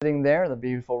Sitting there, the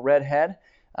beautiful redhead.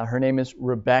 Her name is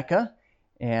Rebecca,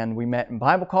 and we met in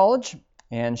Bible college,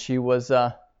 and she was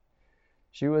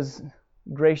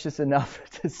gracious enough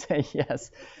to say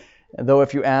yes. And though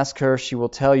if you ask her, she will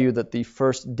tell you that the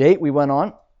first date we went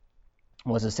on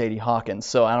was a Sadie Hawkins.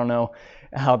 So I don't know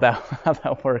how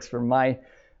that works for my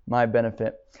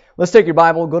benefit. Let's take your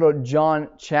Bible, go to John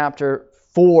chapter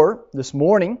 4 this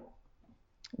morning.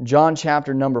 John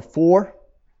chapter number 4,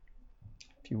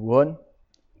 if you would.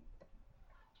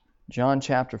 John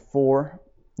chapter 4.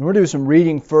 And we're going to do some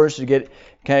reading first to get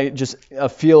just a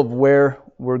feel of where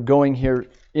we're going here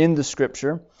in the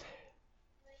Scripture.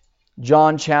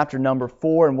 John chapter number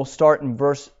 4, and we'll start in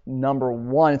verse number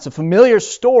 1. It's a familiar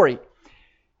story.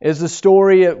 It's the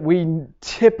story that we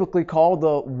typically call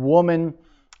the woman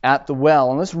at the well.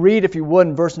 And let's read, if you would,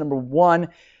 in verse number 1.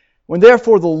 When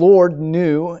therefore the Lord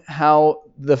knew how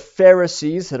the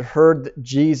Pharisees had heard that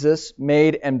Jesus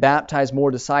made and baptized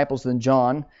more disciples than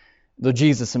John, though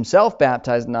Jesus himself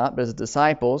baptized not, but his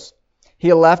disciples,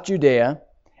 he left Judea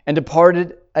and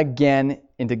departed again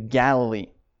into Galilee.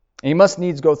 And he must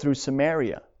needs go through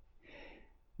Samaria.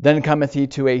 Then cometh he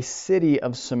to a city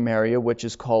of Samaria, which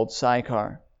is called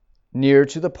Sychar, near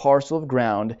to the parcel of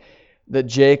ground that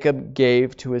Jacob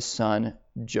gave to his son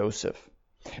Joseph.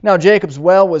 Now Jacob's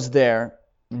well was there,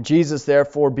 and Jesus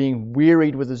therefore, being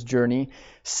wearied with his journey,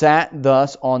 sat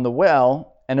thus on the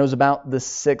well, and it was about the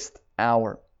 6th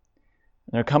hour.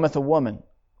 And there cometh a woman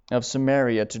of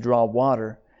Samaria to draw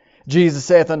water. Jesus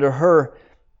saith unto her,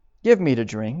 Give me to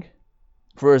drink.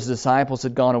 For his disciples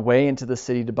had gone away into the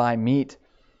city to buy meat.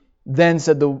 Then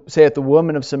saith the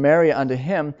woman of Samaria unto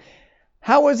him,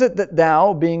 How is it that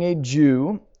thou, being a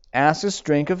Jew, askest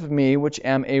drink of me, which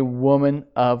am a woman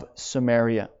of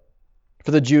Samaria?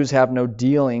 For the Jews have no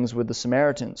dealings with the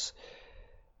Samaritans.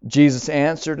 Jesus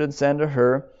answered and said to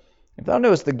her, If thou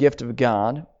knowest the gift of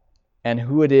God, and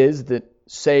who it is that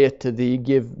saith to thee,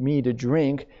 Give me to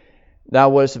drink, thou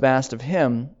wouldst have asked of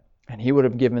him, and he would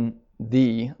have given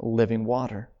thee living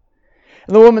water.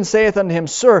 And the woman saith unto him,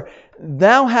 Sir,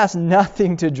 thou hast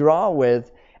nothing to draw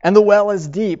with, and the well is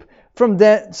deep. From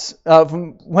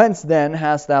whence then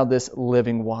hast thou this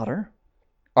living water?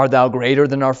 Art thou greater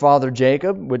than our father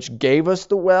Jacob, which gave us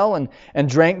the well, and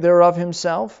drank thereof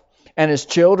himself, and his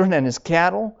children, and his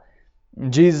cattle?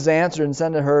 And Jesus answered and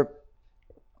said to her,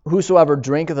 Whosoever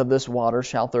drinketh of this water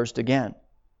shall thirst again.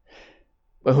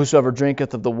 But whosoever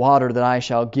drinketh of the water that I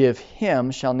shall give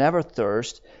him shall never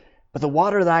thirst, but the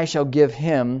water that I shall give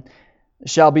him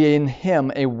shall be in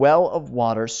him a well of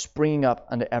water springing up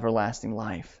unto everlasting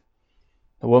life.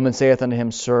 The woman saith unto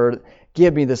him, Sir,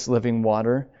 give me this living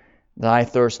water, that I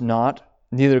thirst not,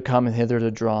 neither come hither to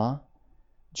draw.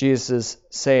 Jesus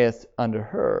saith unto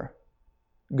her,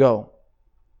 Go,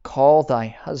 call thy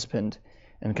husband,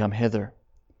 and come hither.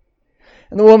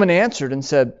 And the woman answered and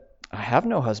said, I have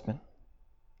no husband.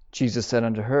 Jesus said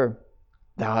unto her,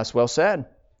 Thou hast well said,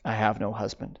 I have no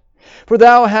husband. For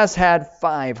thou hast had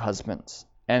 5 husbands,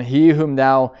 and he whom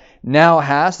thou now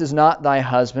hast is not thy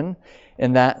husband,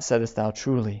 and that saidst thou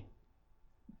truly.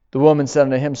 The woman said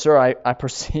unto him, Sir, I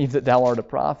perceive that thou art a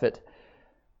prophet.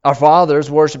 Our fathers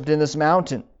worshipped in this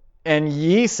mountain, and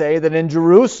ye say that in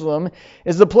Jerusalem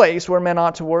is the place where men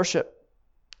ought to worship.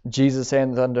 Jesus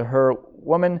saith unto her,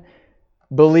 Woman,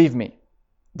 believe me,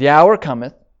 the hour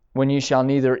cometh when ye shall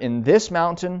neither in this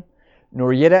mountain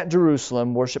nor yet at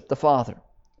Jerusalem worship the Father.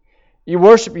 Ye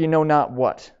worship ye know not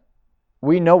what.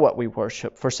 We know what we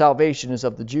worship, for salvation is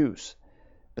of the Jews.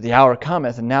 But the hour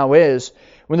cometh, and now is,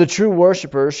 when the true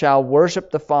worshippers shall worship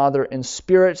the Father in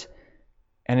spirit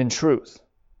and in truth.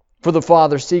 For the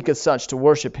Father seeketh such to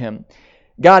worship him.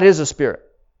 God is a spirit,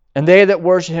 and they that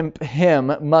worship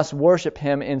him must worship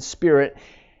him in spirit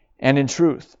and in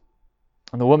truth.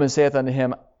 And the woman saith unto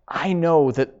him, I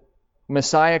know that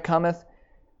Messiah cometh,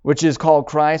 which is called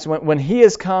Christ. When he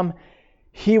is come,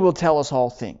 he will tell us all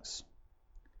things.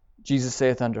 Jesus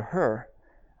saith unto her,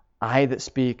 I that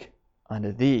speak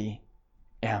unto thee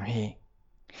am he.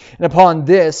 And upon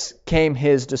this came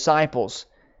his disciples.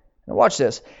 Now watch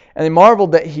this. And they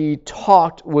marveled that he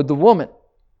talked with the woman.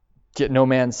 Yet no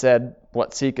man said,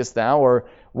 What seekest thou? Or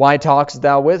why talkest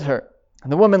thou with her? And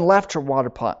the woman left her water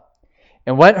pot,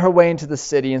 and went her way into the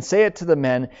city, and saith to the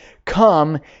men,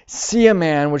 Come, see a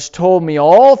man which told me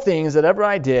all things that ever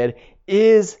I did.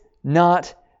 Is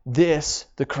not this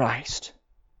the Christ?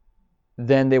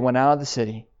 Then they went out of the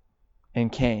city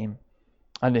and came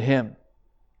unto him.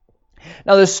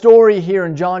 Now the story here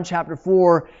in John chapter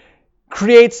 4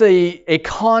 creates a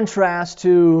contrast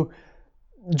to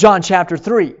John chapter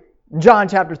 3. In John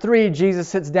chapter 3, Jesus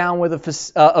sits down with a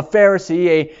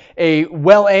Pharisee, a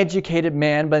well-educated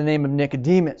man by the name of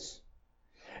Nicodemus.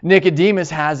 Nicodemus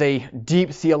has a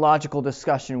deep theological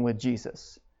discussion with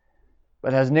Jesus.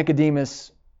 But as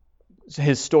Nicodemus,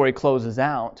 his story closes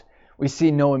out, we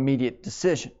see no immediate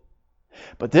decision.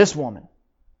 But this woman,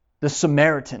 the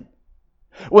Samaritan,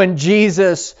 when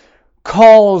Jesus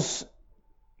calls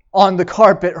on the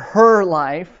carpet her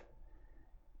life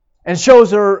and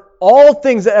shows her all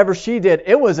things that ever she did,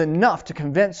 it was enough to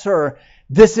convince her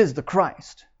this is the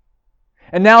Christ.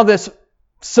 And now this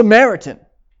Samaritan,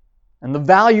 and the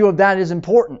value of that is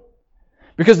important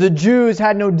because the Jews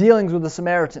had no dealings with the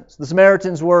Samaritans. The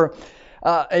Samaritans were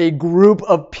a group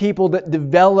of people that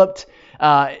developed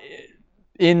under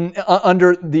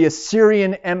the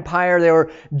Assyrian Empire. They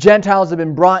were Gentiles that had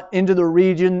been brought into the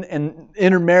region and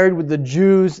intermarried with the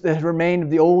Jews that had remained of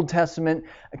the Old Testament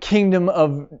kingdom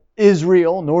of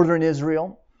Israel, northern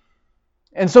Israel.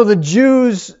 And so the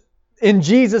Jews in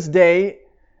Jesus' day,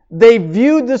 they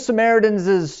viewed the Samaritans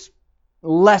as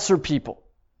lesser people,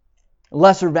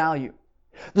 lesser value.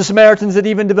 The Samaritans had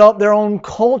even developed their own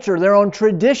culture, their own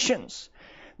traditions.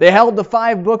 They held the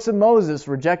 5 books of Moses,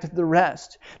 rejected the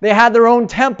rest. They had their own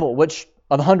temple, which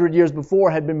 100 years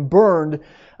before had been burned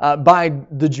by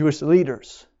the Jewish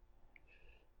leaders.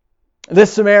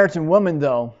 This Samaritan woman,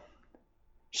 though,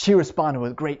 she responded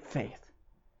with great faith.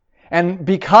 And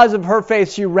because of her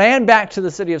faith, she ran back to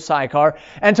the city of Sychar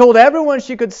and told everyone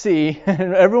she could see,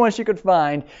 everyone she could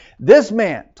find, this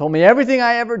man told me everything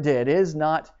I ever did. Is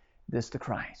not this the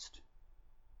Christ?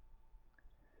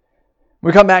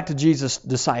 We come back to Jesus'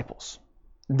 disciples.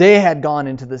 They had gone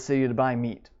into the city to buy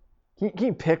meat. Can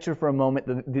you picture for a moment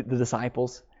the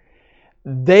disciples?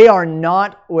 They are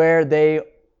not where they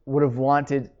would have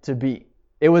wanted to be.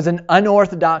 It was an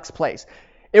unorthodox place.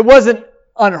 It wasn't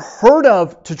unheard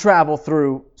of to travel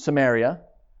through Samaria.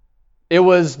 It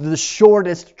was the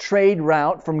shortest trade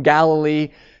route from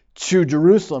Galilee to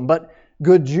Jerusalem. But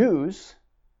good Jews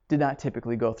did not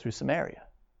typically go through Samaria.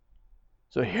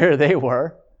 So here they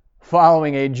were,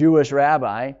 following a Jewish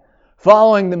rabbi,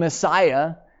 following the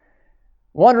Messiah,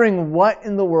 wondering what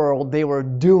in the world they were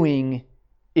doing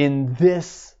in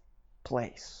this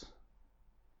place.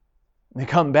 They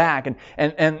come back,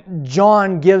 and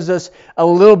John gives us a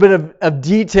little bit of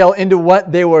detail into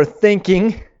what they were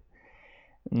thinking.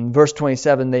 In verse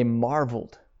 27, they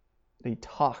marveled. They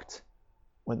talked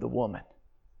with the woman.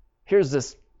 Here's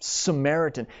this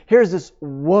Samaritan. Here's this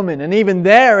woman. And even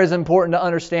there is important to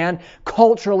understand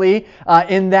culturally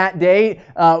in that day,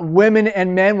 women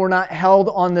and men were not held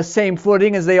on the same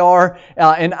footing as they are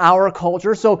in our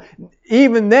culture. So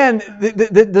even then,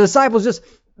 the disciples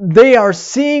they are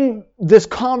seeing this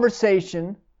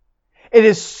conversation. It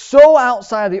is so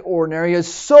outside of the ordinary. It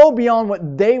is so beyond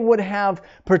what they would have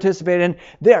participated in.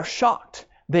 They are shocked.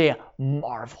 They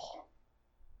marvel.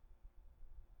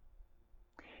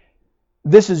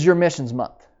 This is your missions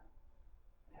month.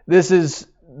 This is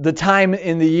the time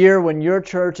in the year when your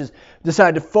church has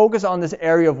decided to focus on this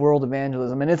area of world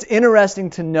evangelism. And it's interesting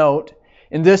to note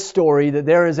in this story that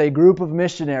there is a group of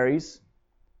missionaries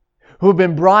who have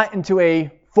been brought into a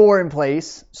foreign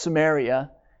place, Samaria,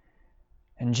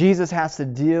 and Jesus has to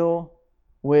deal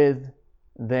with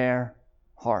their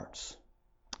hearts.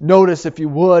 Notice, if you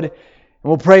would, and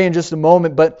we'll pray in just a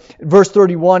moment, but verse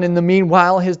 31, in the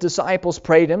meanwhile his disciples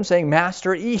prayed him, saying,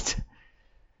 Master, eat.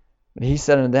 But he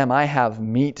said unto them, I have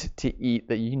meat to eat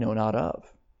that ye know not of.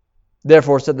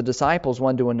 Therefore said the disciples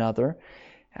one to another,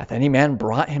 Hath any man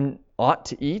brought him aught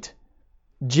to eat?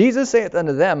 Jesus saith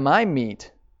unto them, My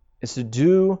meat is to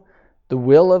do the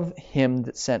will of him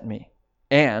that sent me,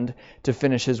 and to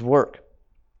finish his work.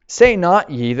 Say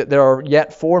not ye that there are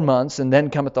yet 4 months, and then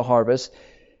cometh the harvest.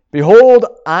 Behold,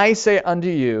 I say unto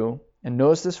you, and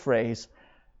notice this phrase,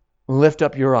 lift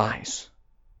up your eyes,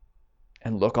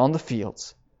 and look on the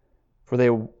fields, for they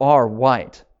are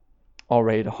white,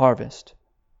 already to harvest.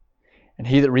 And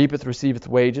he that reapeth receiveth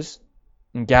wages,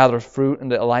 and gathereth fruit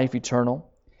unto life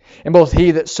eternal. And both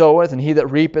he that soweth and he that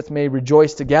reapeth may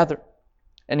rejoice together.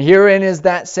 And herein is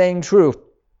that saying true,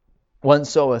 one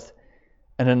soweth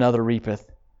and another reapeth.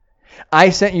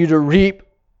 I sent you to reap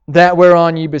that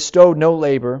whereon ye bestowed no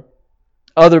labor.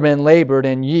 Other men labored,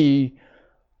 and ye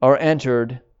are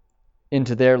entered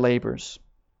into their labors.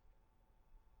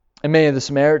 And many of the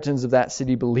Samaritans of that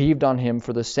city believed on him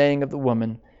for the saying of the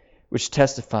woman, which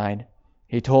testified,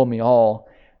 He told me all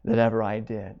that ever I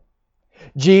did.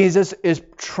 Jesus is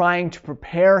trying to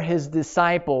prepare his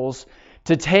disciples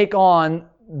to take on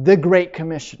the Great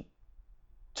Commission,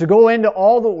 to go into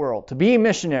all the world, to be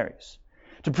missionaries,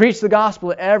 to preach the gospel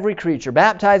to every creature,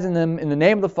 baptizing them in the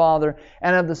name of the Father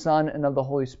and of the Son and of the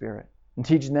Holy Spirit, and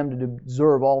teaching them to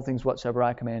observe all things whatsoever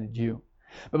I commanded you.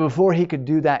 But before he could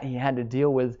do that, he had to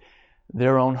deal with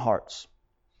their own hearts.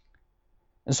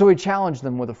 And so he challenged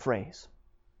them with a phrase.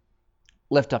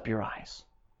 Lift up your eyes.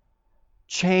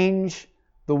 Change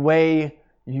the way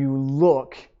you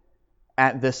look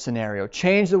at this scenario.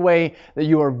 Change the way that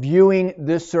you are viewing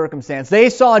this circumstance. They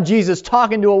saw Jesus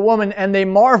talking to a woman and they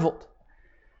marveled.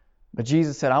 But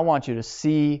Jesus said, I want you to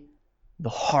see the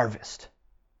harvest,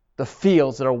 the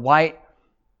fields that are white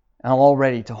and all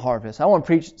ready to harvest. I want to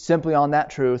preach simply on that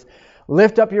truth.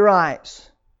 Lift up your eyes,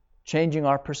 changing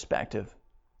our perspective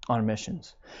on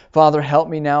missions. Father, help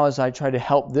me now as I try to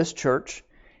help this church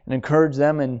and encourage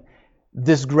them in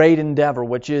this great endeavor,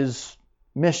 which is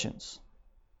missions.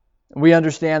 We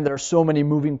understand there are so many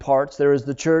moving parts. There is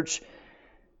the church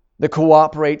that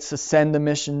cooperates to send the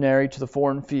missionary to the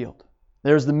foreign field.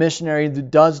 There's the missionary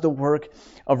that does the work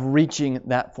of reaching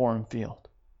that foreign field.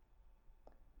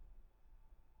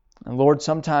 And Lord,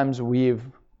 sometimes we've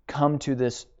come to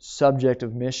this subject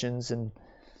of missions and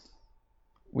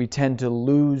we tend to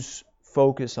lose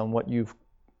focus on what you've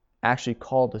actually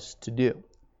called us to do.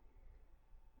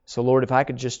 So Lord, if I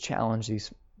could just challenge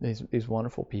these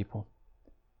wonderful people,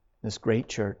 this great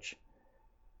church,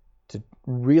 to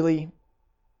really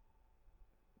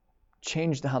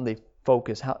change how they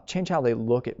focus, change how they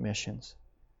look at missions.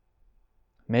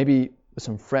 Maybe with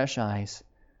some fresh eyes,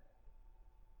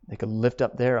 they could lift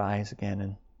up their eyes again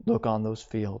and look on those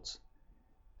fields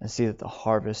and see that the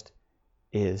harvest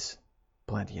is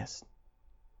plenteous.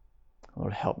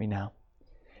 Lord, help me now.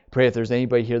 Pray if there's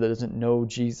anybody here that doesn't know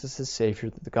Jesus as Savior,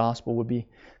 that the gospel would be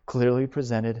clearly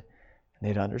presented and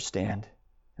they'd understand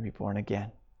and be born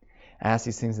again. I ask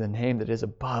these things in the name that is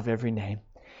above every name,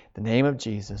 the name of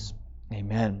Jesus.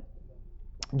 Amen.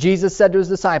 Jesus said to his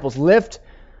disciples, lift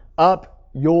up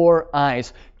your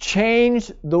eyes.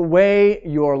 Change the way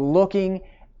you're looking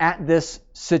at this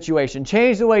situation.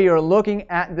 Change the way you're looking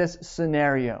at this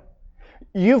scenario.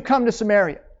 You've come to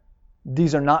Samaria.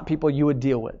 These are not people you would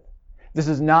deal with. This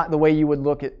is not the way you would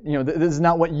look at, this is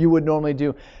not what you would normally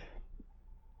do.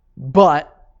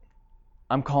 But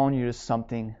I'm calling you to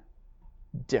something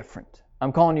different.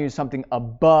 I'm calling you to something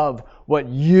above what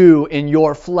you in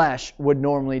your flesh would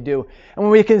normally do. And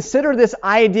when we consider this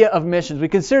idea of missions, we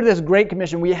consider this Great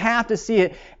Commission, we have to see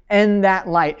it in that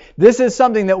light. This is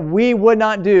something that we would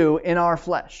not do in our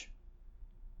flesh.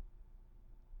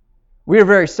 We are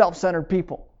very self-centered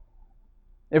people.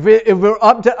 If we're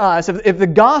up to us, if the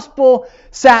gospel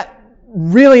sat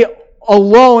really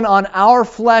alone on our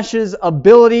flesh's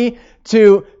ability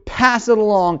to pass it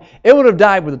along, it would have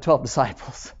died with the 12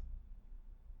 disciples.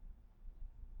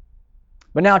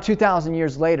 But now 2,000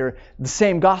 years later, the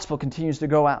same gospel continues to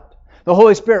go out. The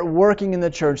Holy Spirit working in the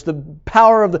church, the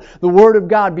power of the Word of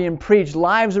God being preached,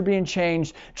 lives are being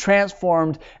changed,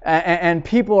 transformed, and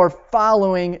people are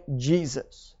following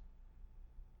Jesus.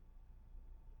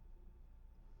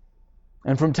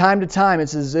 And from time to time,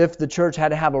 it's as if the church had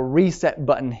to have a reset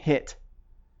button hit.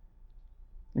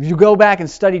 If you go back and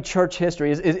study church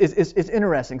history, it's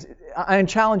interesting. I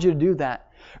challenge you to do that.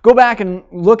 Go back and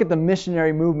look at the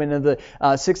missionary movement of the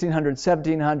 1600s,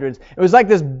 1700s. It was like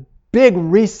this big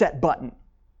reset button.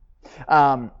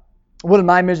 One of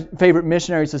my favorite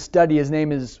missionaries to study, his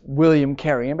name is William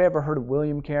Carey. Anybody ever heard of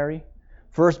William Carey?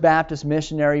 First Baptist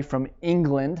missionary from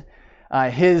England.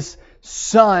 His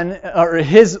son, or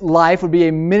his life, would be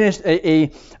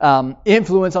a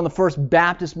influence on the first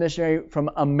Baptist missionary from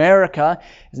America.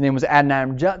 His name was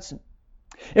Adoniram Judson.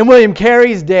 In William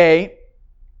Carey's day,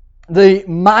 the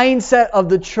mindset of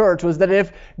the church was that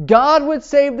if God would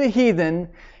save the heathen,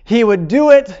 He would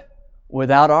do it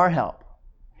without our help.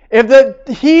 If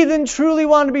the heathen truly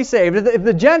wanted to be saved, if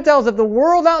the Gentiles, if the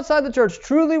world outside the church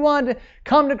truly wanted to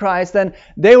come to Christ, then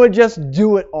they would just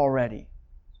do it already.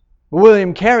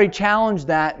 William Carey challenged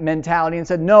that mentality and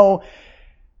said, no,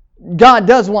 God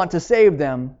does want to save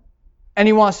them, and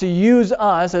He wants to use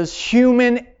us as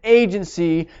human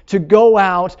agency to go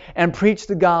out and preach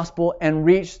the gospel and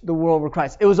reach the world with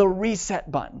Christ. It was a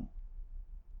reset button.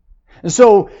 And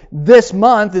so this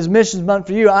month is Missions Month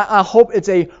for you. I hope it's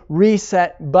a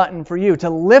reset button for you to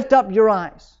lift up your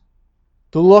eyes,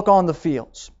 to look on the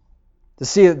fields, to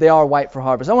see that they are white for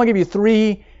harvest. I want to give you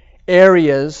 3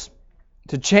 areas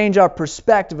to change our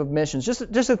perspective of missions. Just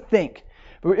to think.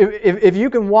 If you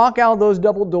can walk out those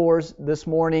double doors this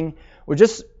morning with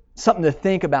just something to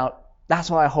think about,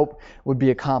 that's what I hope would be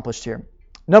accomplished here.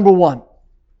 Number 1,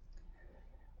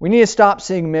 we need to stop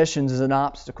seeing missions as an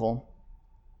obstacle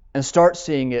and start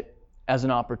seeing it as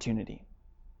an opportunity.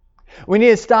 We need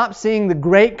to stop seeing the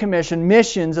Great Commission,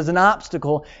 missions, as an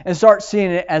obstacle and start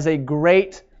seeing it as a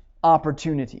great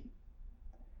opportunity.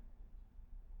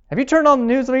 Have you turned on the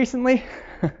news recently?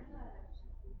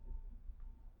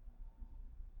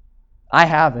 I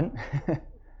haven't.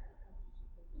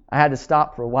 I had to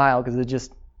stop for a while because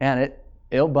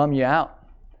it'll bum you out.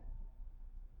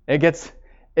 It gets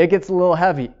a little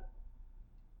heavy.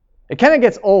 It kind of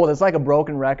gets old. It's like a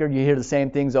broken record. You hear the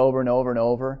same things over and over and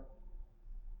over.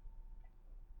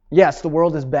 Yes, the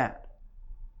world is bad.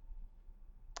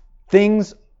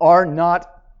 Things are not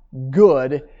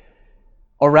good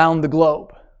around the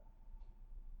globe.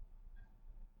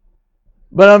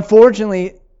 But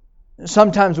unfortunately,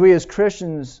 sometimes we as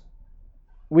Christians,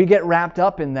 we get wrapped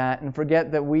up in that and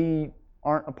forget that we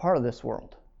aren't a part of this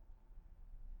world.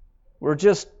 We're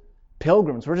just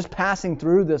pilgrims. We're just passing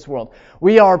through this world.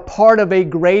 We are part of a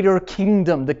greater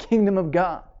kingdom, the kingdom of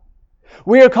God.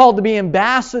 We are called to be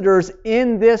ambassadors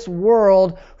in this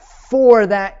world for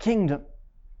that kingdom.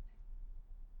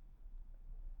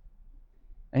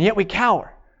 And yet we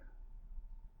cower.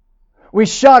 We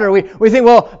shudder. We think,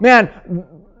 well, man,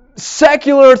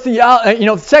 secular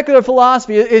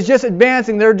philosophy is just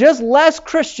advancing. There are just less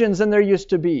Christians than there used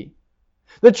to be.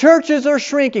 The churches are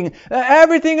shrinking.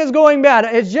 Everything is going bad.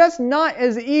 It's just not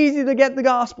as easy to get the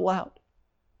gospel out.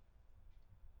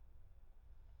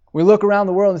 We look around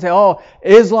the world and say, oh,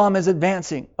 Islam is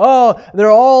advancing. Oh, there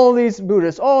are all these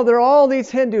Buddhists. Oh, there are all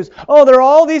these Hindus. Oh, there are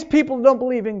all these people who don't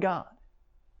believe in God.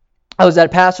 I was at a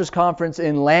pastor's conference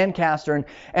in Lancaster,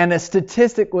 and a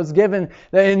statistic was given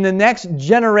that in the next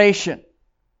generation,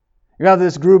 you have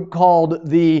this group called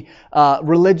the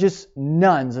religious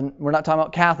nuns, and we're not talking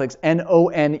about Catholics,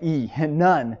 N-O-N-E,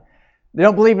 none. They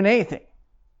don't believe in anything.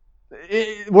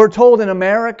 We're told in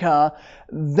America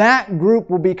that group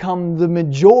will become the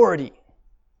majority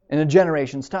in a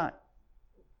generation's time.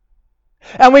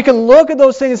 And we can look at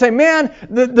those things and say, man,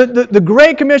 the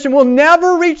Great Commission will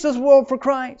never reach this world for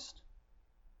Christ.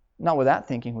 Not with that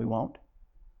thinking, we won't.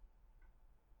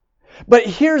 But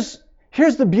here's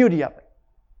the beauty of it.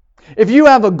 If you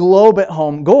have a globe at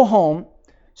home, go home,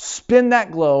 spin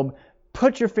that globe,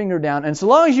 put your finger down, and so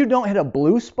long as you don't hit a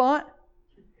blue spot,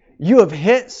 you have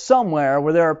hit somewhere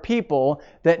where there are people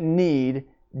that need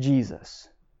Jesus.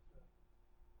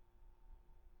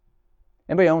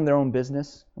 Anybody own their own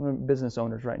business? We're business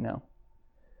owners right now.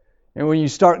 And when you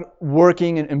start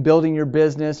working and building your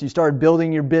business, you started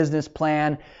building your business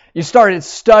plan, you started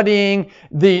studying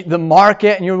the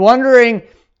market, and you're wondering,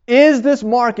 is this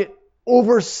market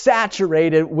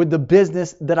oversaturated with the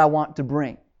business that I want to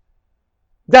bring?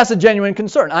 That's a genuine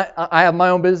concern. I have my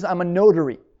own business. I'm a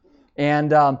notary.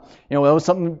 And, it was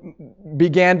something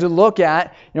began to look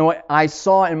at. I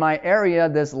saw in my area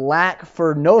this lack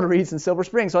for notaries in Silver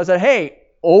Spring. So I said, hey,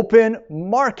 open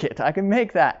market. I can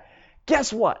make that.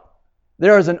 Guess what?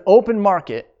 There is an open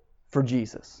market for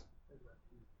Jesus.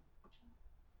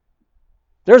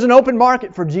 There's an open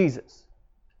market for Jesus.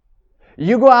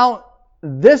 You go out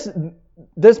this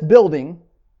building,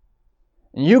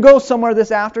 and you go somewhere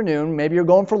this afternoon, maybe you're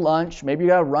going for lunch, maybe you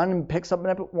got to run and pick something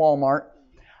up at Walmart.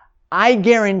 I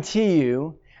guarantee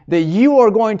you that you are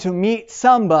going to meet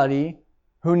somebody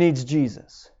who needs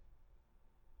Jesus.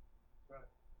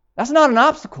 That's not an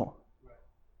obstacle.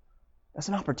 That's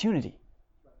an opportunity.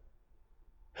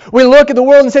 We look at the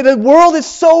world and say, the world is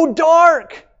so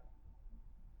dark.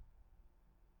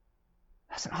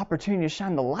 That's an opportunity to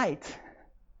shine the light.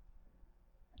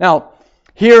 Now,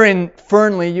 here in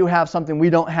Fernley, you have something we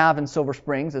don't have in Silver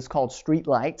Springs. It's called street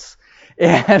lights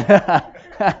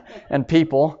and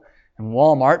people and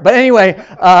Walmart. But anyway,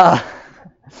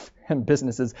 and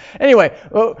businesses. Anyway,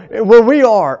 where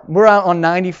we're out on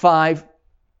 95.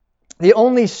 The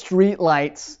only street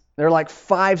lights, there are like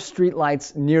 5 street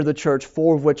lights near the church,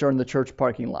 4 of which are in the church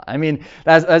parking lot. I mean,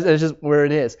 that's just where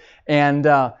it is. And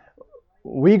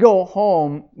we go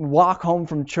home, walk home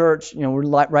from church, we're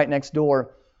right next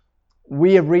door.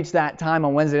 We have reached that time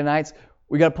on Wednesday nights,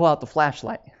 we got to pull out the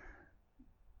flashlight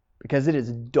because it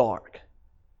is dark.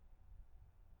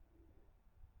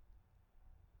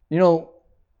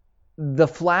 The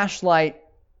flashlight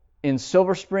in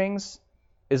Silver Springs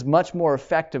is much more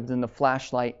effective than the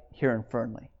flashlight here in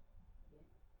Fernley.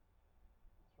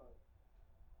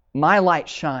 My light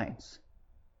shines.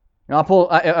 Especially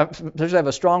I have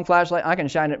a strong flashlight, I can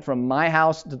shine it from my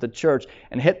house to the church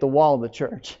and hit the wall of the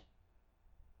church.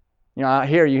 Out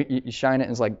here you shine it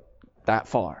and it's like that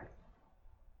far.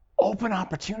 Open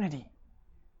opportunity.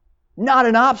 Not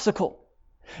an obstacle.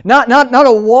 Not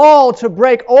a wall to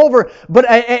break over, but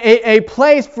a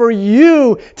place for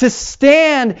you to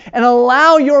stand and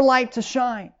allow your light to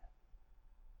shine.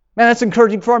 Man, that's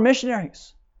encouraging for our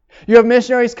missionaries. You have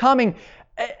missionaries coming.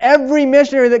 Every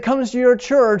missionary that comes to your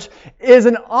church is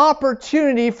an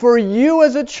opportunity for you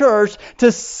as a church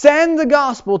to send the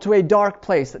gospel to a dark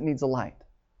place that needs a light.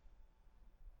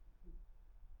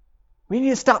 We need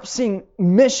to stop seeing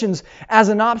missions as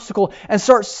an obstacle and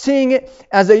start seeing it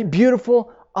as a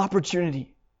beautiful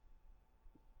opportunity.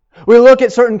 We look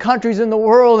at certain countries in the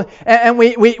world and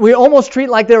we almost treat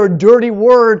like they're a dirty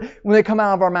word when they come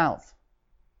out of our mouth.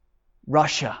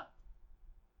 Russia,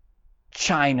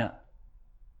 China,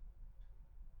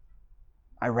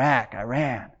 Iraq,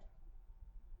 Iran.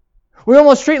 We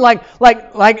almost treat like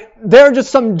they're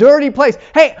just some dirty place.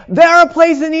 Hey, they're a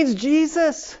place that needs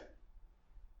Jesus.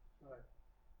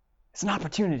 It's an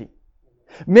opportunity.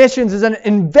 Missions is an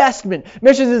investment.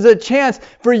 Missions is a chance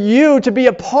for you to be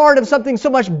a part of something so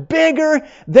much bigger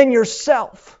than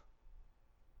yourself.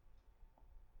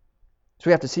 So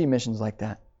we have to see missions like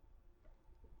that.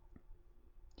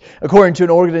 According to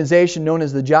an organization known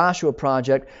as the Joshua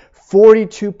Project,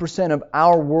 42% of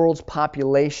our world's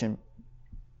population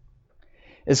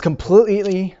is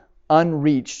completely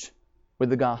unreached with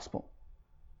the gospel.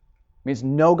 It means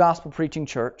no gospel preaching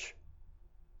church.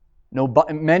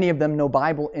 Many of them no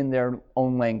Bible in their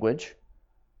own language.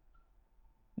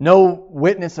 No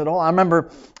witness at all. I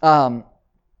remember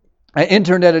I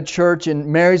interned at a church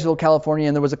in Marysville, California,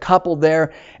 and there was a couple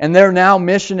there, and they're now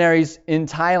missionaries in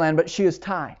Thailand, but she is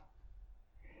Thai.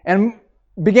 And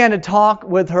began to talk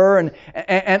with her, and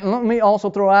let me also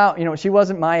throw out, she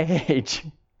wasn't my age.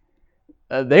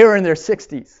 They were in their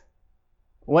 60s.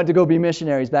 Went to go be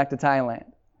missionaries back to Thailand.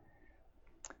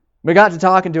 We got to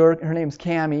talking to her. Her name's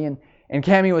Cammie, and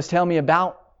Cammie was telling me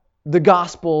about the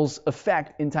gospel's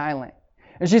effect in Thailand.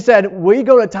 And she said, we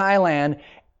go to Thailand,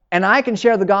 and I can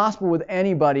share the gospel with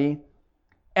anybody,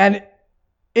 and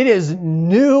it is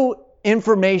new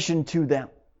information to them.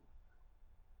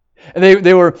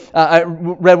 They were. I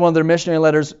read one of their missionary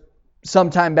letters some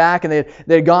time back, and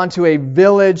they had gone to a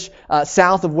village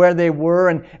south of where they were,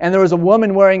 and there was a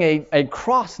woman wearing a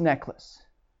cross necklace.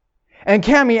 And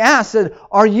Cammie asked, said,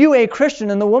 "Are you a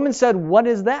Christian?" And the woman said, "What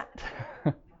is that?"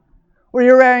 Well,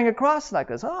 you're wearing a cross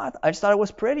necklace. Oh, I just thought it was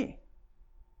pretty.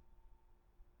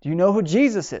 Do you know who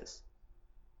Jesus is?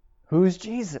 Who's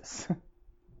Jesus?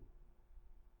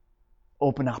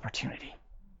 Open opportunity.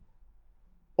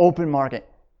 Open market.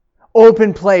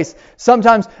 Open place.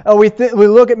 Sometimes we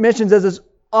look at missions as this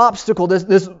obstacle,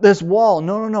 this wall.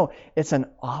 No. It's an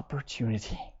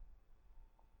opportunity.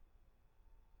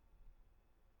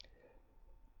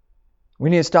 We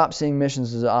need to stop seeing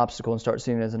missions as an obstacle and start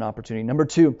seeing it as an opportunity. Number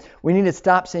 2, we need to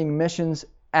stop seeing missions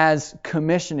as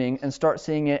commissioning and start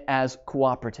seeing it as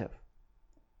cooperative.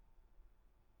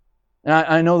 And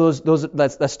I know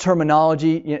that's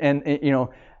terminology,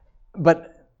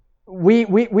 but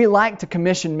we like to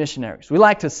commission missionaries. We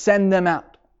like to send them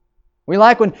out. We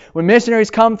like when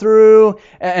missionaries come through,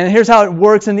 and here's how it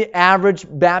works in the average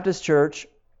Baptist church.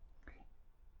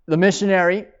 The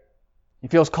missionary, he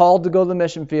feels called to go to the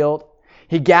mission field.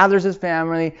 He gathers his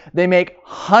family. They make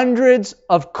hundreds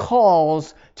of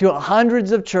calls to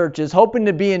hundreds of churches, hoping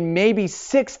to be in maybe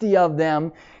 60 of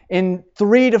them in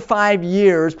 3 to 5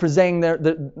 years, presenting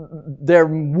their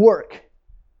work.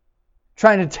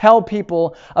 Trying to tell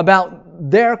people about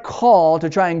their call to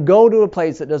try and go to a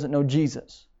place that doesn't know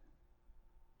Jesus.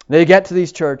 They get to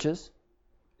these churches.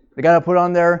 They got to put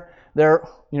on their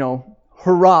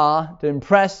hurrah to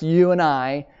impress you and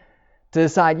I, to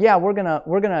decide, yeah, we're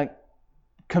gonna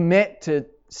commit to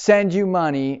send you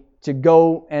money to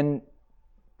go and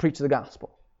preach the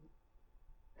gospel.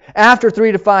 After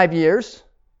 3 to 5 years,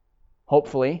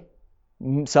 hopefully,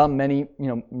 many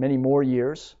more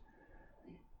years.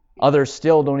 Others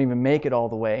still don't even make it all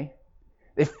the way.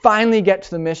 They finally get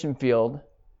to the mission field,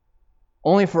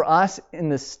 only for us in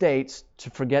the States to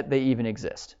forget they even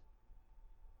exist.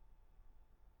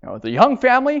 The young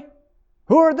family,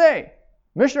 who are they?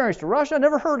 Missionaries to Russia?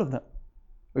 Never heard of them.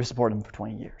 We've supported them for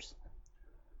 20 years.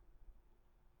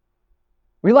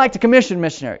 We like to commission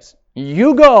missionaries.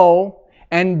 You go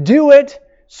and do it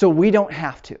so we don't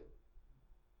have to.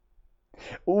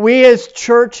 We as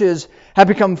churches have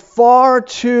become far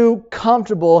too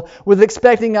comfortable with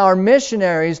expecting our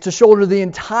missionaries to shoulder the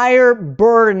entire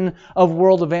burden of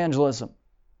world evangelism.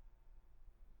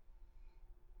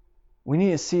 We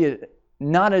need to see it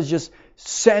not as just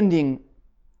sending,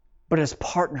 but as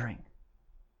partnering,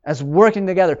 as working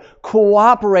together,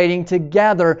 cooperating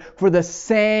together for the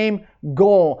same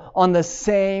goal, on the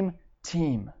same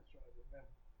team.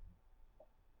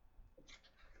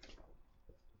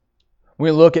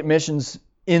 When we look at missions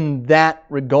in that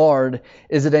regard,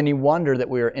 is it any wonder that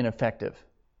we are ineffective?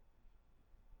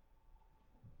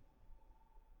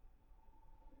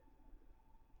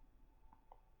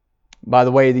 By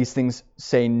the way, these things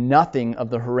say nothing of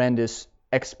the horrendous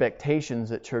expectations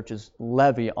that churches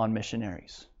levy on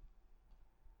missionaries.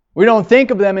 We don't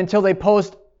think of them until they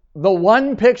post the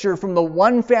one picture from the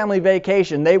one family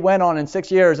vacation they went on in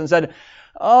 6 years and said,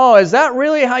 "Oh, is that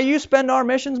really how you spend our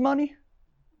missions money?"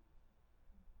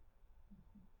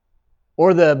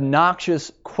 Or the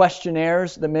obnoxious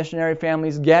questionnaires the missionary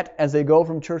families get as they go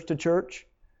from church to church.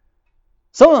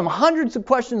 Some of them hundreds of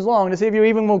questions long to see if you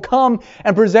even will come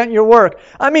and present your work.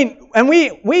 I mean, and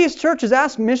we as churches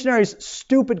ask missionaries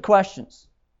stupid questions.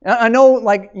 I know,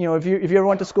 like, if you ever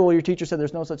went to school, your teacher said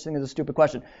there's no such thing as a stupid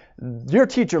question. Your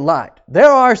teacher lied. There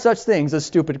are such things as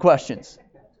stupid questions.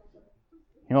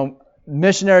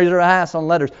 Missionaries are asked on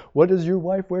letters, "What does your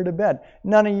wife wear to bed?"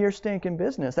 None of your stinking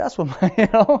business. That's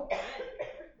what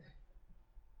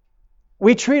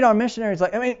We treat our missionaries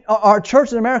like, our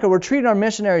church in America, we're treating our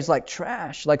missionaries like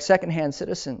trash, like secondhand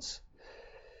citizens.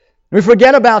 We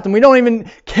forget about them. We don't even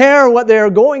care what they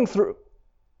are going through.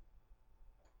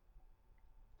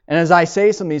 And as I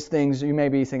say some of these things, you may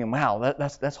be thinking, wow,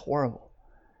 that's horrible.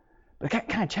 But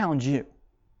can I challenge you?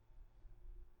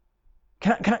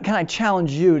 Can I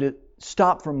challenge you to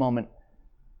stop for a moment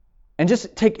and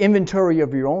just take inventory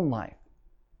of your own life?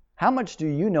 How much do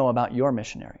you know about your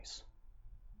missionaries?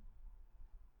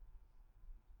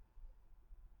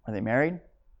 Are they married?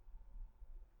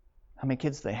 How many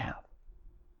kids do they have?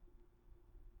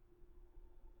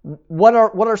 What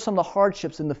are some of the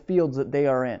hardships in the fields that they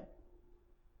are in?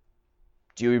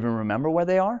 Do you even remember where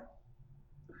they are?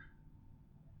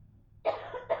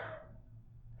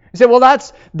 You say, well,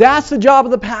 that's the job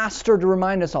of the pastor to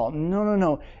remind us all.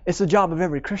 No. It's the job of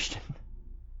every Christian.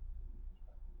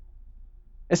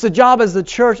 It's the job as the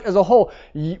church as a whole.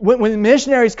 When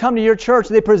missionaries come to your church,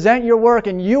 they present your work,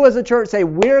 and you as a church say,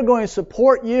 we're going to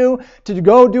support you to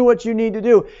go do what you need to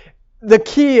do. The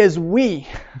key is we.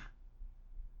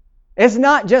 It's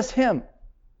not just him.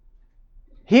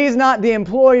 He's not the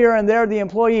employer and they're the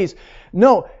employees.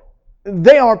 No,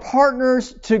 they are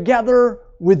partners together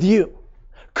with you.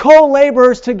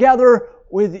 Co-laborers together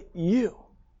with you.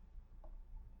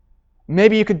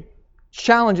 Maybe you could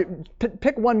challenge it.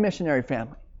 Pick one missionary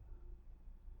family.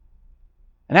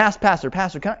 And ask Pastor,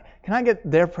 can I get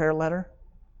their prayer letter?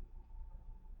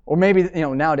 Or maybe,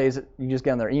 nowadays you just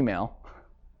get on their email.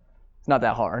 It's not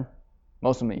that hard.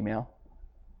 Most of them email.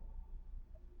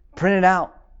 Print it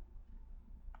out.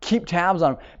 Keep tabs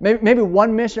on them. Maybe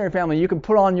one missionary family you can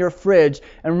put on your fridge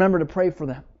and remember to pray for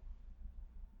them.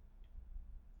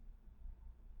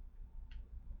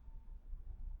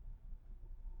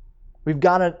 We've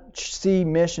got to see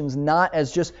missions not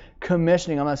as just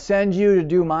commissioning. I'm going to send you to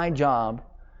do my job,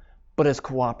 but as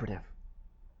cooperative.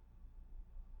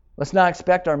 Let's not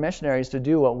expect our missionaries to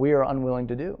do what we are unwilling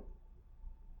to do.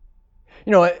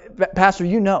 Pastor,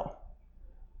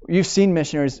 you've seen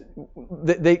missionaries,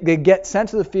 they get sent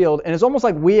to the field, and it's almost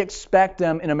like we expect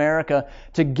them in America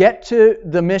to get to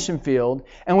the mission field,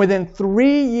 and within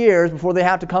 3 years before they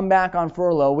have to come back on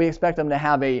furlough, we expect them to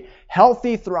have a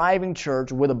healthy, thriving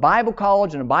church with a Bible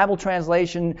college and a Bible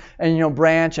translation and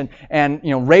branch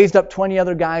and raised up 20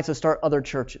 other guys to start other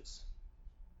churches.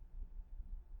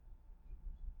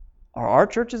 Are our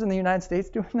churches in the United States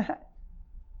doing that?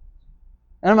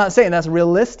 And I'm not saying that's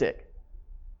realistic.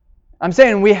 I'm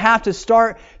saying we have to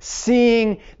start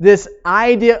seeing this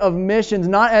idea of missions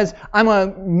not as I'm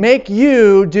going to make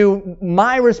you do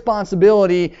my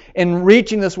responsibility in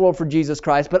reaching this world for Jesus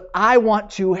Christ, but I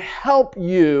want to help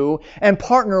you and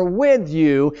partner with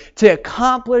you to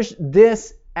accomplish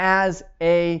this as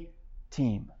a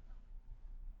team.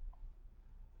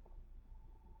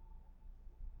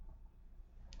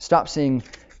 Stop seeing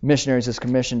missionaries as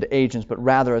commissioned agents, but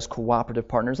rather as cooperative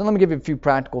partners. And let me give you a few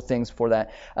practical things for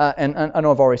that. And I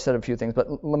know I've already said a few things,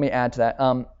 but let me add to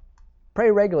that. Pray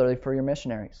regularly for your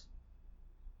missionaries.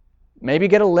 Maybe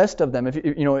get a list of them if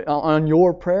on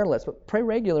your prayer list, but pray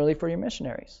regularly for your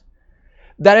missionaries.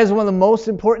 That is one of the most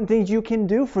important things you can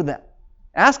do for them.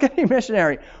 Ask any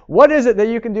missionary, what is it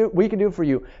that we can do for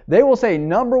you? They will say,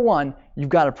 number one, you've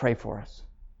got to pray for us.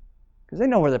 Because they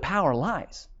know where the power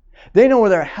lies. They know where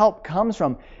their help comes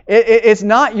from. It's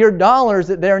not your dollars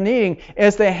that they're needing.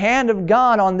 It's the hand of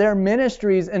God on their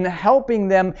ministries and helping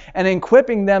them and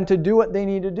equipping them to do what they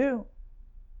need to do.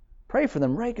 Pray for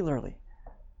them regularly.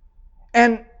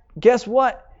 And guess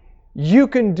what? You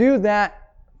can do that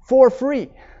for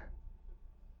free.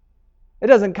 It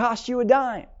doesn't cost you a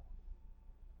dime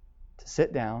to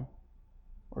sit down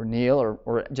or kneel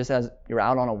or just as you're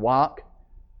out on a walk,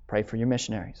 pray for your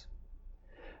missionaries.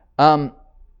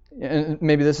 And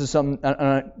maybe this is something,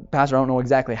 Pastor, I don't know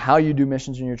exactly how you do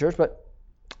missions in your church, but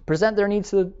present their needs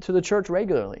to the church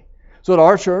regularly. So at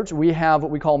our church, we have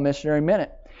what we call Missionary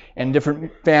Minute. And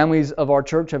different families of our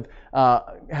church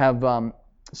have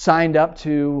signed up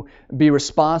to be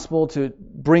responsible to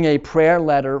bring a prayer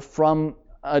letter from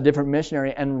a different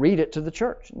missionary and read it to the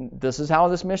church. This is how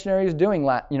this missionary is doing.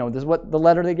 This is what the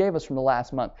letter they gave us from the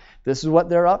last month. This is what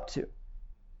they're up to.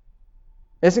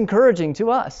 It's encouraging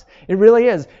to us. It really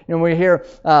is. We hear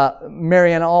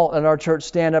Marianne Alt at our church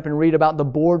stand up and read about the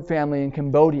Board family in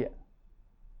Cambodia.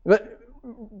 But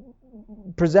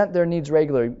present their needs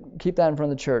regularly. Keep that in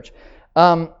front of the church.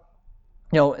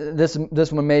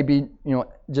 This one may be,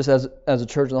 just as a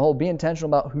church as a whole, be intentional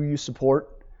about who you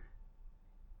support.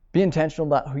 Be intentional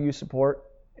about who you support.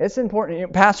 It's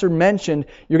important. Pastor mentioned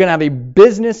you're going to have a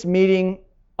business meeting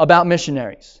about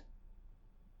missionaries.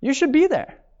 You should be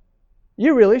there.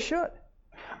 You really should.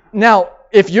 Now,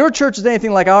 if your church is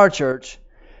anything like our church,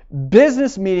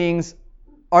 business meetings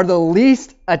are the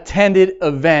least attended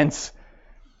events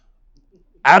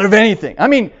out of anything. I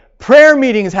mean, prayer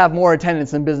meetings have more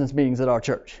attendance than business meetings at our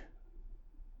church.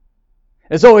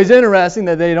 It's always interesting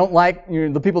that they don't like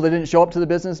the people that didn't show up to the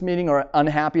business meeting or are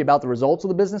unhappy about the results of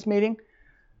the business meeting.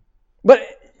 But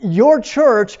your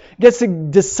church gets to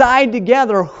decide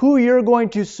together who you're going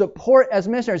to support as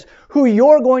missionaries, who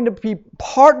you're going to be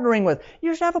partnering with.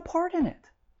 You should have a part in it.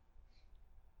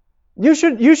 You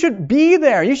should be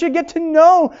there. You should get to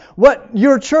know what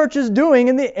your church is doing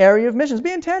in the area of missions.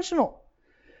 Be intentional.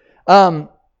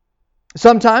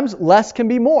 Sometimes less can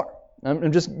be more.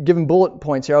 I'm just giving bullet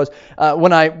points here.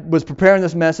 When I was preparing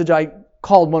this message, I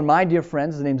called one of my dear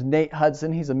friends. His name's Nate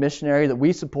Hudson. He's a missionary that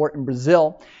we support in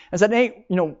Brazil. I said, Nate,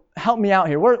 help me out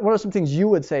here. What are some things you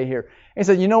would say here? And he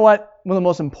said, you know what? One of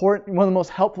the most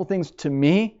helpful things to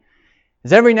me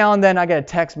is every now and then I get a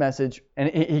text message, and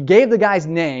he gave the guy's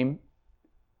name,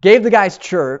 gave the guy's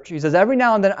church. He says, every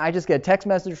now and then I just get a text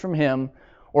message from him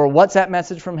or a WhatsApp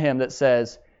message from him that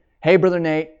says, hey, Brother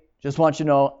Nate, just want you to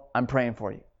know I'm praying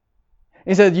for you.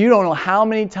 He said, you don't know how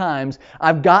many times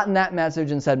I've gotten that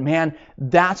message and said, man,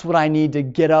 that's what I need to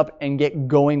get up and get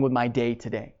going with my day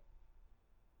today.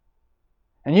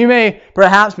 And you may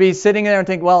perhaps be sitting there and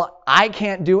think, well, I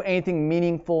can't do anything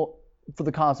meaningful for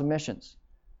the cause of missions.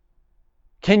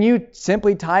 Can you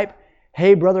simply type,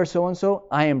 hey, brother so-and-so,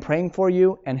 I am praying for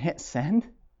you, and hit send?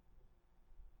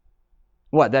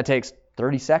 What, that takes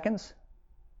 30 seconds?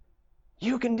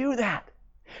 You can do that.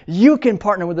 You can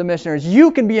partner with the missionaries.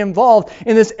 You can be involved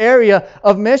in this area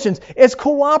of missions. It's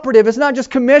cooperative. It's not just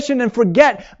commission and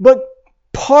forget, but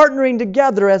partnering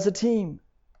together as a team.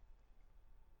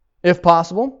 If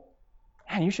possible,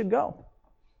 man, you should go.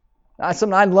 That's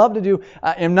something I'd love to do.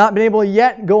 I have not been able to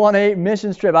yet go on a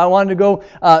missions trip. I wanted to go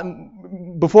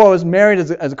before I was married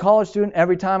as a college student.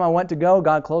 Every time I went to go,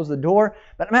 God closed the door.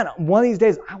 But man, one of these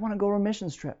days, I want to go on a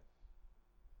missions trip.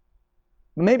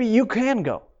 Maybe you can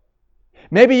go.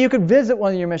 Maybe you could visit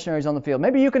one of your missionaries on the field.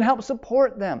 Maybe you can help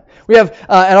support them. We have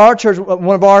at our church,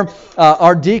 one of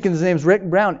our deacons, his name's Rick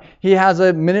Brown. He has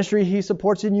a ministry he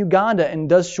supports in Uganda and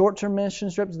does short-term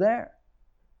mission trips there.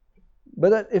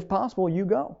 But if possible, you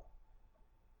go.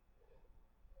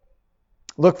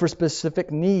 Look for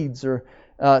specific needs or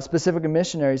specific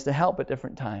missionaries to help at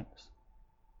different times.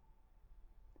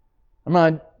 I'm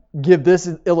going to give this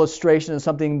illustration of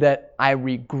something that I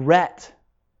regret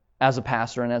as a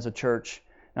pastor and as a church,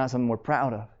 not something we're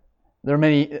proud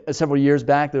of. Several years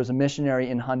back, there was a missionary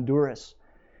in Honduras.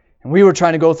 And we were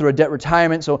trying to go through a debt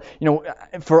retirement, so,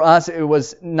 for us, it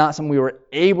was not something we were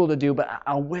able to do, but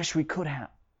I wish we could have.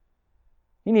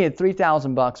 He needed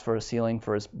 $3,000 for a ceiling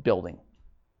for his building.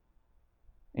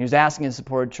 He was asking his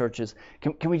supported churches,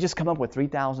 can we just come up with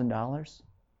 $3,000?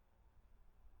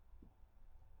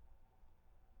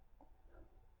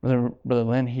 Brother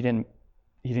Lynn, he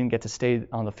didn't get to stay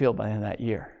on the field by the end of that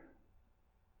year.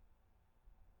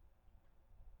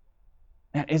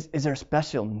 Man, is there a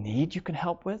special need you can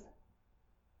help with?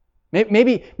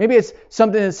 Maybe it's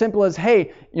something as simple as,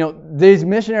 hey, these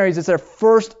missionaries, it's their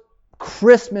first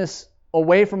Christmas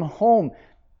away from home.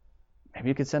 Maybe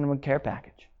you could send them a care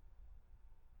package.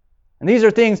 And these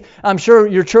are things I'm sure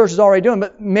your church is already doing,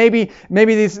 but maybe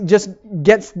this just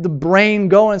gets the brain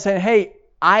going and saying, hey,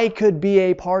 I could be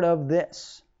a part of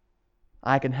this.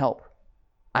 I can help.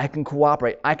 I can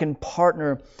cooperate. I can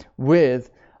partner with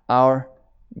our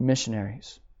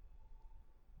missionaries.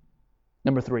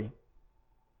 Number 3.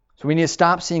 So we need to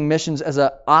stop seeing missions as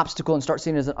an obstacle and start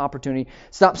seeing it as an opportunity.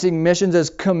 Stop seeing missions as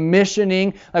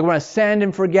commissioning, like we're going to send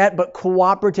and forget, but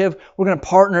cooperative. We're going to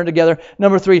partner together.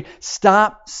 Number 3,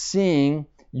 stop seeing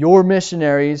your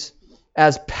missionaries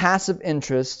as passive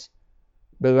interests,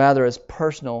 but rather as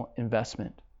personal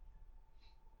investment.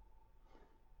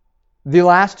 The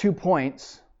last 2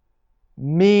 points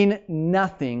mean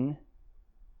nothing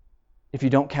if you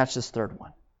don't catch this third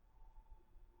one.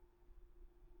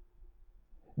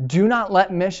 Do not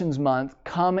let Missions Month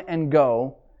come and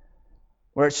go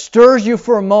where it stirs you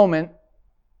for a moment,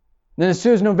 then as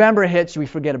soon as November hits, we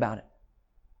forget about it.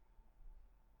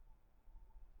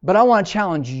 But I want to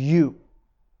challenge you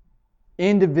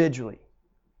individually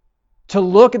to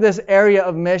look at this area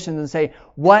of missions and say,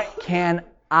 what can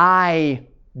I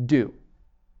do?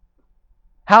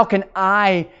 How can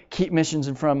I keep missions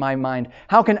in front of my mind?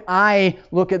 How can I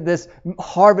look at this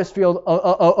harvest field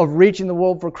of reaching the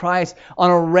world for Christ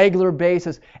on a regular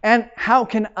basis? And how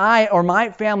can I or my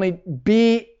family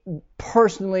be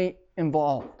personally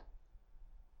involved?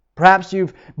 Perhaps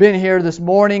you've been here this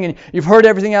morning and you've heard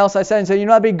everything else I said and said,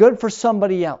 that'd be good for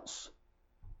somebody else.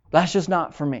 That's just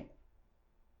not for me.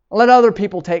 I'll let other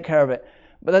people take care of it.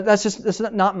 But that's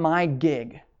not my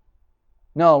gig.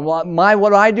 No,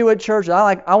 what I do at church,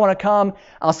 I want to come,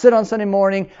 I'll sit on Sunday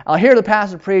morning, I'll hear the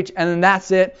pastor preach, and then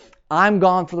that's it. I'm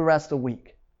gone for the rest of the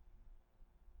week.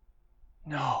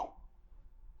 No.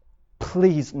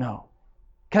 Please no.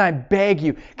 Can I beg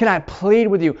you? Can I plead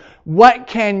with you? What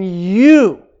can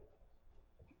you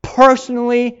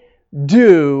personally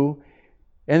do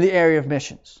in the area of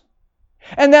missions?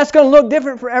 And that's going to look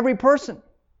different for every person.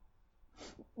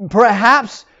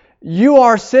 Perhaps you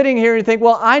are sitting here and you think,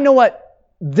 well, I know what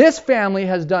this family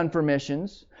has done for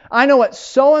missions. I know what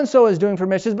so-and-so is doing for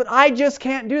missions, but I just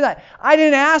can't do that. I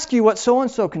didn't ask you what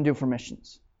so-and-so can do for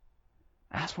missions.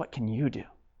 Ask what can you do?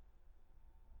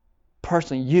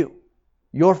 Personally, you,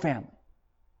 your family,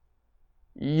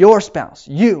 your spouse,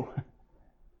 you.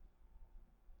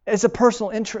 It's a personal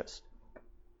interest.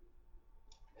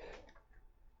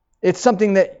 It's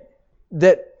something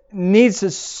that needs to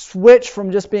switch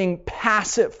from just being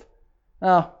passive.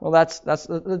 Oh, well, that's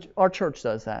our church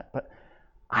does that, but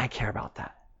I care about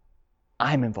that.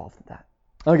 I'm involved in that.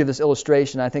 I'll give this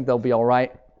illustration. I think they'll be all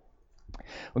right.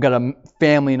 We've got a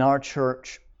family in our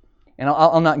church, and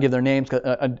I'll not give their names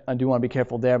because I do want to be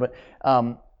careful there, but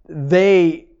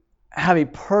they have a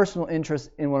personal interest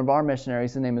in one of our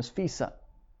missionaries. His name is Fisa.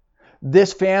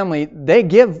 This family, they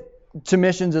give to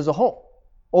missions as a whole,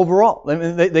 overall.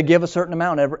 They give a certain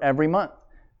amount every month,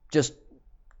 just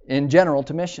in general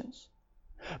to missions.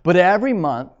 But every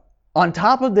month, on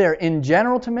top of their in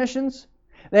general to missions,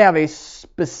 they have a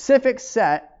specific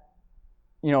set,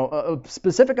 a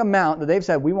specific amount that they've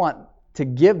said we want to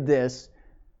give this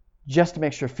just to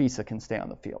make sure FISA can stay on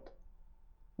the field.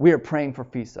 We are praying for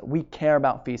FISA. We care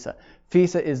about FISA.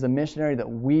 FISA is the missionary that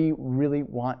we really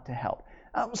want to help.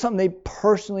 That was something they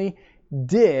personally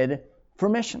did for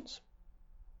missions.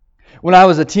 When I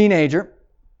was a teenager,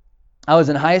 I was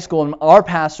in high school, and our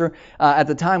pastor at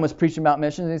the time was preaching about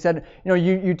missions. And he said,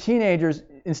 you teenagers,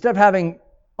 instead of having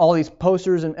all these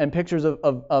posters and pictures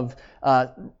of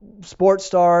sports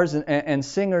stars and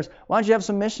singers, why don't you have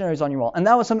some missionaries on your wall? And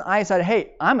that was something I said,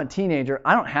 hey, I'm a teenager.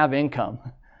 I don't have income.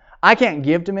 I can't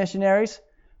give to missionaries.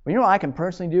 But you know what I can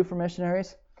personally do for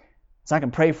missionaries? Is I can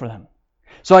pray for them.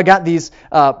 So I got these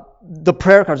the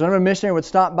prayer cards. Whenever a missionary would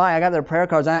stop by, I got their prayer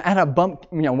cards. I had a bunk,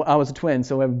 I was a twin,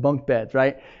 so we have bunk beds,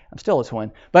 right? I'm still a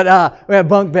twin. But we have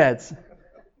bunk beds.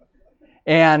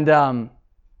 And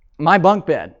my bunk,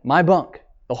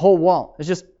 the whole wall, it's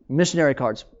just missionary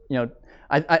cards.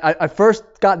 I first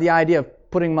got the idea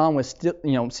of putting them on with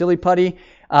silly putty.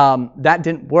 That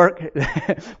didn't work.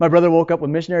 My brother woke up with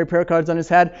missionary prayer cards on his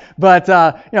head. But,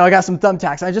 I got some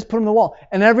thumbtacks. I just put them on the wall.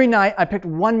 And every night I picked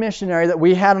one missionary that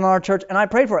we had in our church and I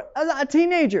prayed for it. As a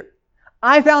teenager,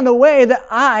 I found a way that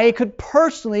I could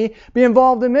personally be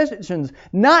involved in missions.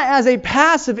 Not as a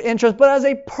passive interest, but as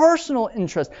a personal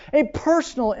interest, a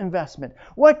personal investment.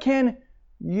 What can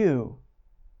you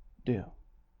do?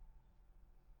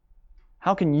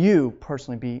 How can you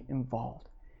personally be involved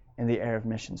in the area of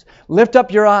missions? Lift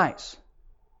up your eyes.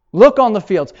 Look on the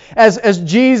fields. As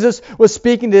Jesus was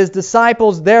speaking to His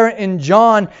disciples there in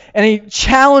John, and He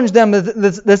challenged them with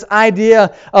this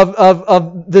idea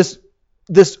of this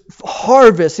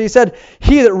harvest. He said,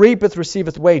 "He that reapeth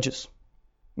receiveth wages,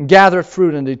 and gathereth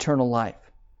fruit unto eternal life."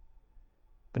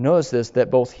 But notice this,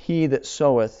 that both he that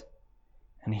soweth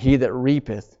and he that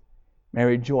reapeth may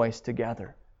rejoice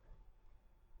together.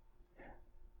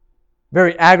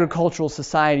 Very agricultural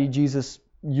society, Jesus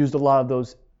used a lot of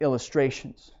those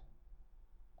illustrations.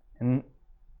 And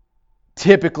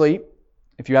typically,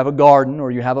 if you have a garden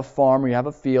or you have a farm or you have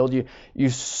a field, you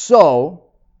sow.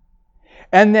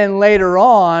 And then later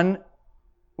on,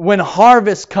 when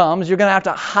harvest comes, you're going to have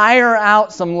to hire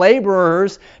out some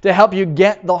laborers to help you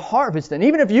get the harvest in.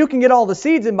 Even if you can get all the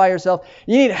seeds in by yourself,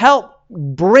 you need help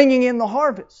bringing in the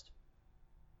harvest.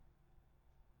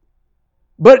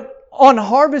 But on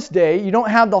harvest day, you don't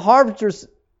have the harvesters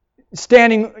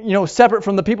standing, separate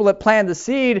from the people that planted the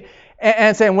seed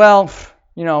and saying, well,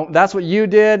 that's what you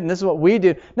did and this is what we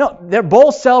did. No, they're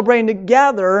both celebrating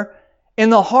together in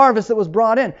the harvest that was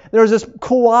brought in. There's this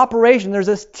cooperation, there's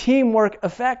this teamwork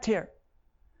effect here.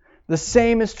 The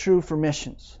same is true for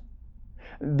missions.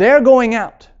 They're going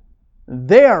out.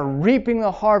 They are reaping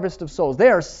the harvest of souls. They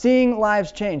are seeing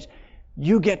lives change.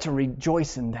 You get to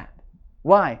rejoice in that.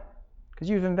 Why? Because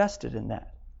you've invested in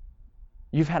that.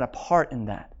 You've had a part in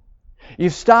that.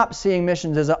 You've stopped seeing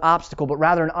missions as an obstacle, but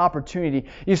rather an opportunity.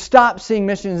 You've stopped seeing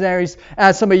missionaries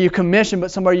as somebody you commission,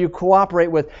 but somebody you cooperate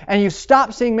with. And you've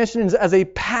stopped seeing missions as a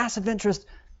passive interest,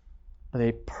 but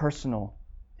a personal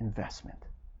investment.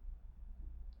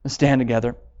 Let's stand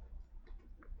together.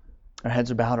 Our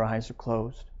heads are bowed, our eyes are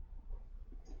closed.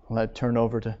 I'll let it turn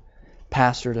over to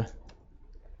Pastor to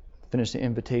finish the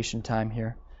invitation time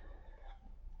here.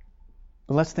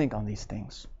 But let's think on these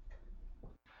things.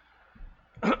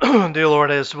 Dear Lord,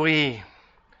 as we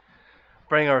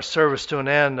bring our service to an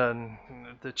end, and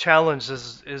the challenge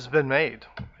has been made,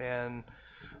 and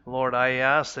Lord, I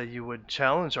ask that you would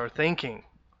challenge our thinking.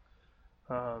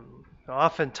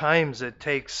 Oftentimes it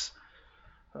takes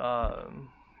a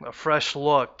fresh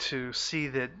look to see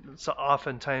that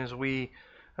oftentimes we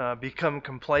become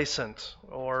complacent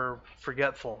or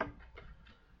forgetful.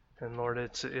 And Lord,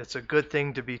 it's a good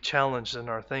thing to be challenged in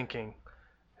our thinking.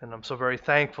 And I'm so very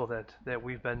thankful that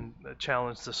we've been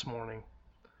challenged this morning.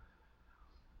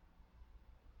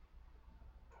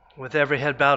 With every head bowed